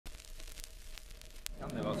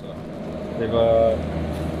också. Det var...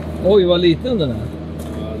 Oj, vad liten den är.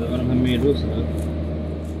 Ja, det var de här myrrosorna.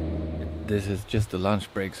 This is just a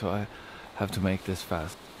lunch break, so I have to make this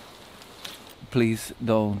fast. Please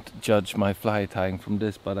don't judge my fly tying from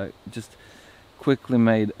this, but I just quickly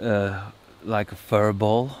made like a fur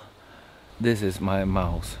ball. This is my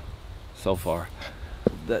mouse so far.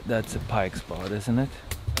 That's a pike spot, isn't it?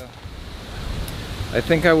 Yeah. I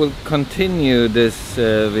think I will continue this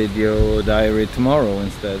video diary tomorrow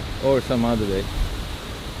instead, or some other day.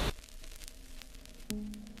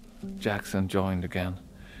 Jackson joined again.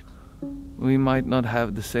 We might not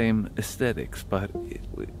have the same aesthetics, but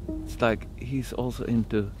it's like he's also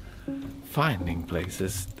into finding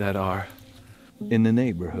places that are in the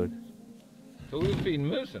neighborhood. Tog du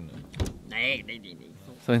finmusen nu? Nej.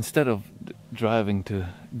 So instead of driving to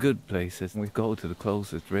good places, we go to the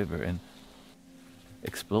closest river and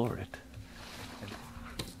explore it.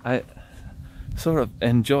 I sort of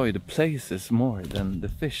enjoy the places more than the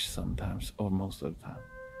fish sometimes, or most of the time.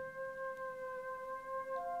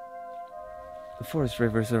 The forest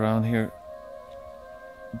rivers around here,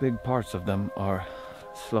 big parts of them are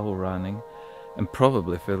slow running and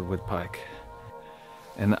probably filled with pike.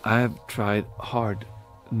 And I've tried hard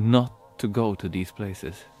not to go to these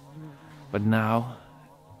places. But now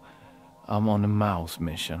I'm on a mouse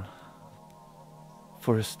mission.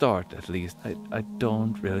 For a start, at least, I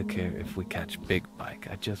don't really care if we catch big pike.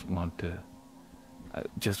 I just want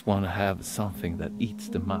to have something that eats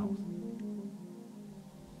the mouse.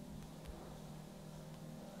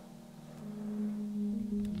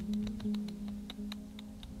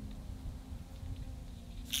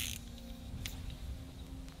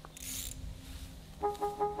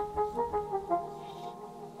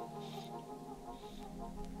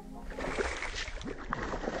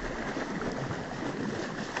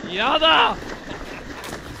 Jada!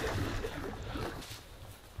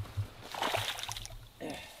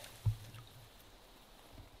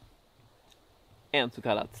 En så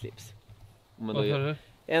kallad slips. Om man då Vad sa gör, du?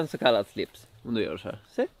 en så kallad slips. Om du gör så här.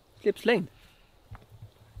 Se, slipslängd.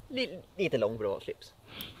 Lite lång för att vara slips.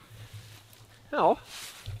 Ja.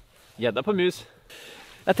 Gädda på mus.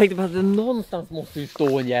 Jag tänkte bara att det någonstans måste ju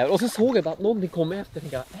stå en jävel. Och så såg jag bara att någonting kom efter.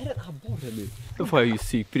 Jag tänkte, är det en abborre nu? Då får jag ju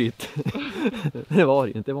psykbryt. Det var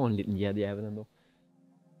det inte. Det var en liten gäddjävel ändå.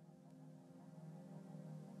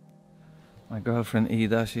 My girlfriend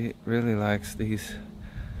Ida, she really likes these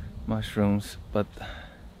mushrooms, but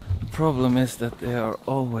the problem is that they are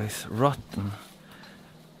always rotten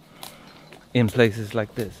in places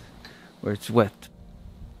like this, where it's wet.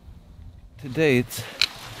 Today it's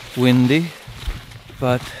windy,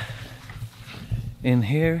 but in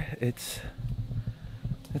here it's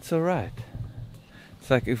all right. It's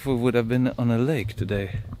like if we would have been on a lake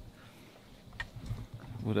today,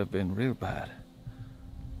 it would have been real bad.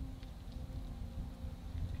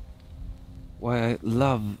 Why I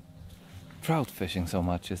love trout fishing so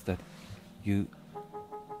much is that you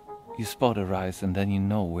spot a rise and then you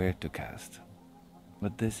know where to cast.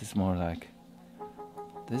 But this is more like,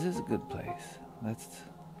 this is a good place.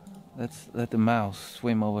 Let's let the mouse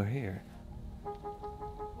swim over here.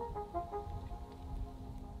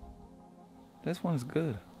 This one's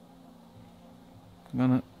good. I'm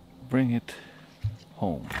gonna bring it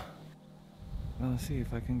home. I'm gonna see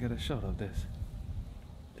if I can get a shot of this.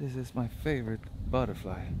 This is my favorite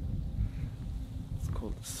butterfly. It's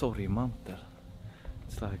called sorgmantel.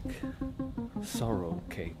 It's like sorrow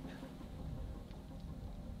cape.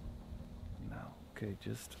 Now, okay,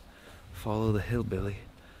 just follow the hillbilly.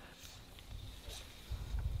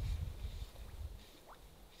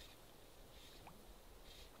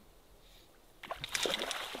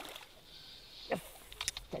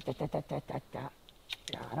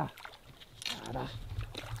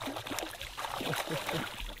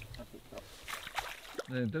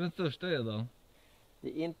 Det är inte den största gäddan. Det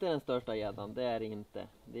är inte den största gäddan. Det är det inte.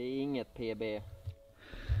 Det är inget PB.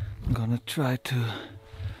 I'm gonna try to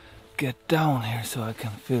get down here so I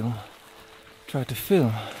can try to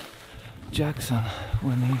film Jackson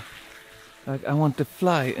when he, like, I want to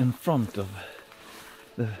fly in front of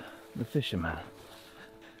the fisherman.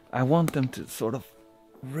 I want them to sort of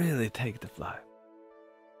really take the fly.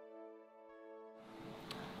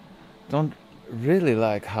 Don't really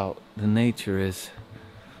like how the nature is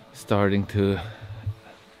starting to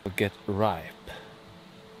get ripe.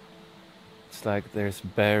 It's like there's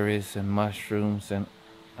berries and mushrooms, and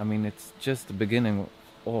I mean it's just the beginning of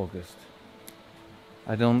August.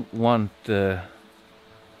 I don't want the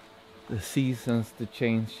seasons to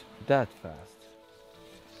change that fast.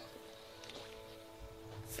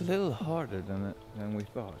 It's a little harder than we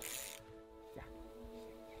thought.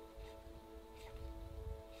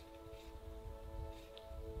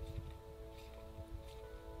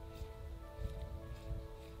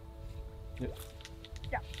 Nu.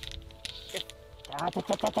 Ja.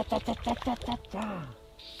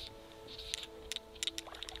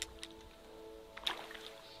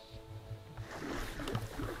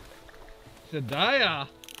 Så där ja!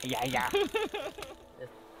 Ja. Det är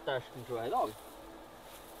störsten tror jag idag.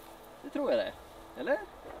 Det tror jag det. Eller?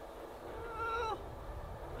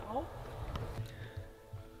 Ja.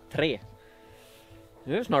 3.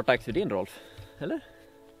 Nu är det snart dags för din, Rolf. Eller?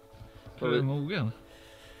 Du är mogen.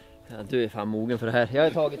 Ja, du är fan mogen för det här. Jag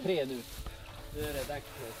har tagit 3 nu. Nu är det dags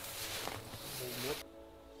för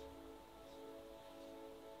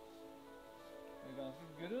Det är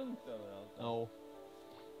ganska grunt överallt. ja.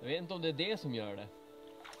 Jag vet inte om det är det som gör det.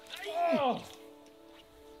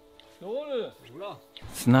 Står du?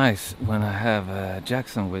 It's nice when I have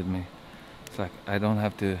Jackson with me. It's like I don't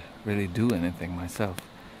have to really do anything myself.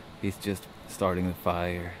 He's just starting the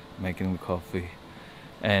fire, making the coffee,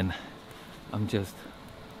 and I'm just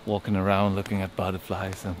walking around looking at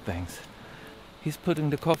butterflies and things. He's putting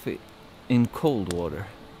the coffee in cold water.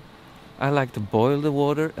 I like to boil the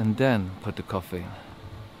water and then put the coffee in.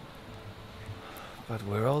 But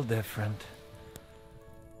we're all different.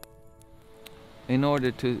 In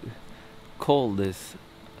order to call this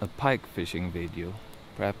a pike fishing video,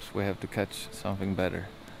 perhaps we have to catch something better.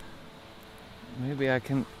 Maybe I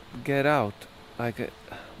can get out like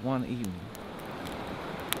one evening.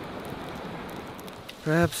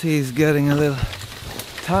 Perhaps he's getting a little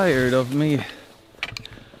tired of me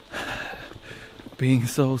being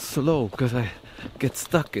so slow because I get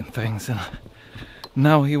stuck in things, and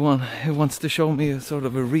now he wants to show me a sort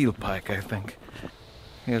of a real pike, I think.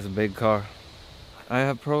 He has a big car. I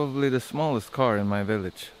have probably the smallest car in my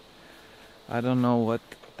village. I don't know what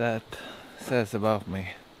that says about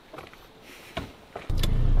me.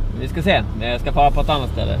 Vi ska se. Jag ska fara på ett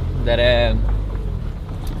annat ställe där det är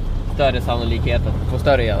större sannolikheter. På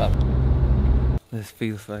större jävla. This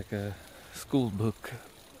feels like a school book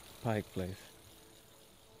pike place.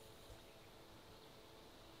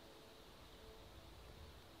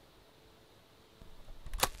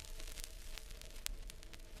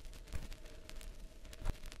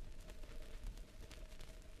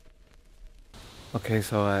 Okay,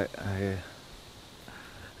 so I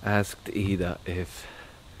asked Ida if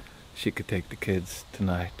she could take the kids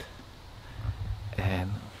tonight,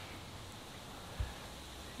 and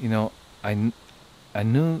you know, I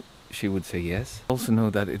knew she would say yes. I also know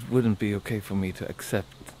that it wouldn't be okay for me to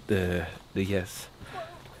accept the yes,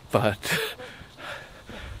 but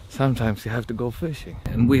sometimes you have to go fishing,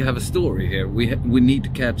 and we have a story here. We need to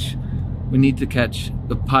catch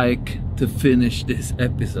a pike to finish this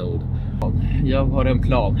episode. Jag har en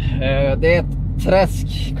plan. Det är ett träsk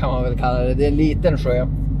kan man väl kalla det. Det är en liten sjö.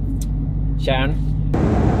 Kärn.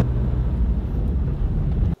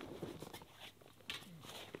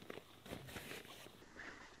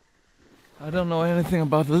 I don't know anything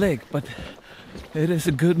about the lake, but it is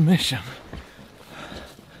a good mission.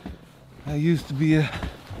 I used to be a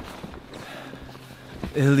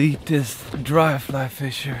elitist dry fly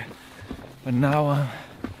fisher, but now I'm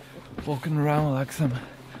walking around like some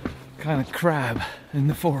kind of crab in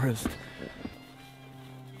the forest.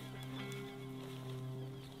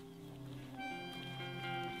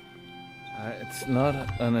 It's not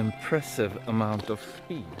an impressive amount of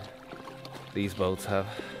speed these boats have.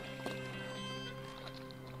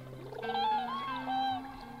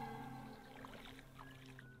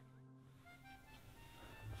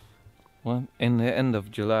 In the end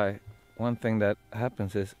of July, one thing that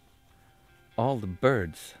happens is all the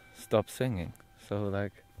birds stop singing. So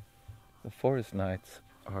like the forest nights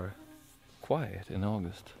are quiet in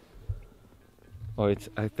August. Or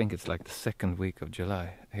I think it's like the second week of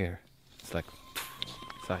July here. It's like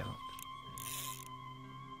silent.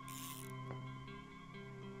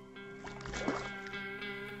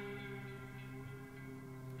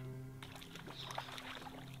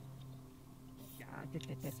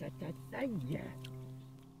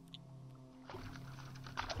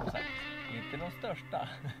 Inte de största.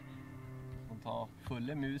 De tar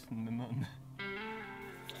fulla musen med mun.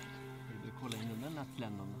 Vi vill kolla in den där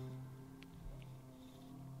nattländan.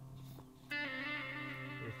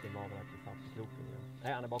 Just det, maven är till fast i kroken igen.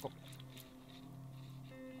 Nej, han är bakom.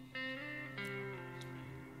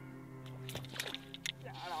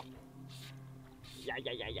 Ja.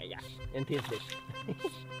 En till slip.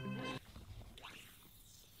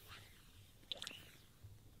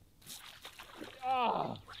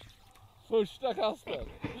 Första kastet.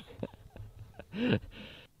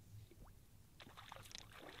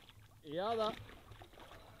 Ja då.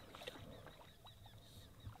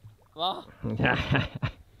 Va?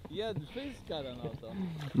 Gäddfiskaren alltså?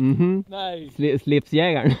 Mhm. Nej.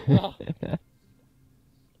 Slipsjägaren. Ja.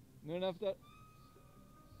 efter.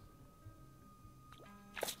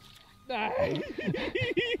 Nej!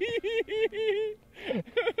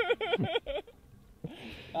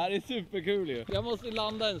 Det här är superkul ju. Jag måste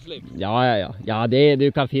landa en slick. Ja, det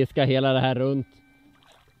du kan fiska hela det här runt.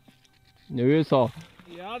 Nu så.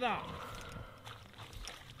 Ja då.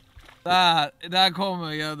 Där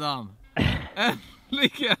kommer gäddan.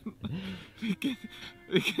 Äntligen.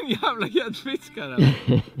 Vilken jävla gäddfiskare.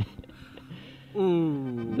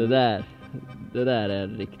 Det där är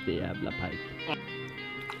en riktig jävla pike.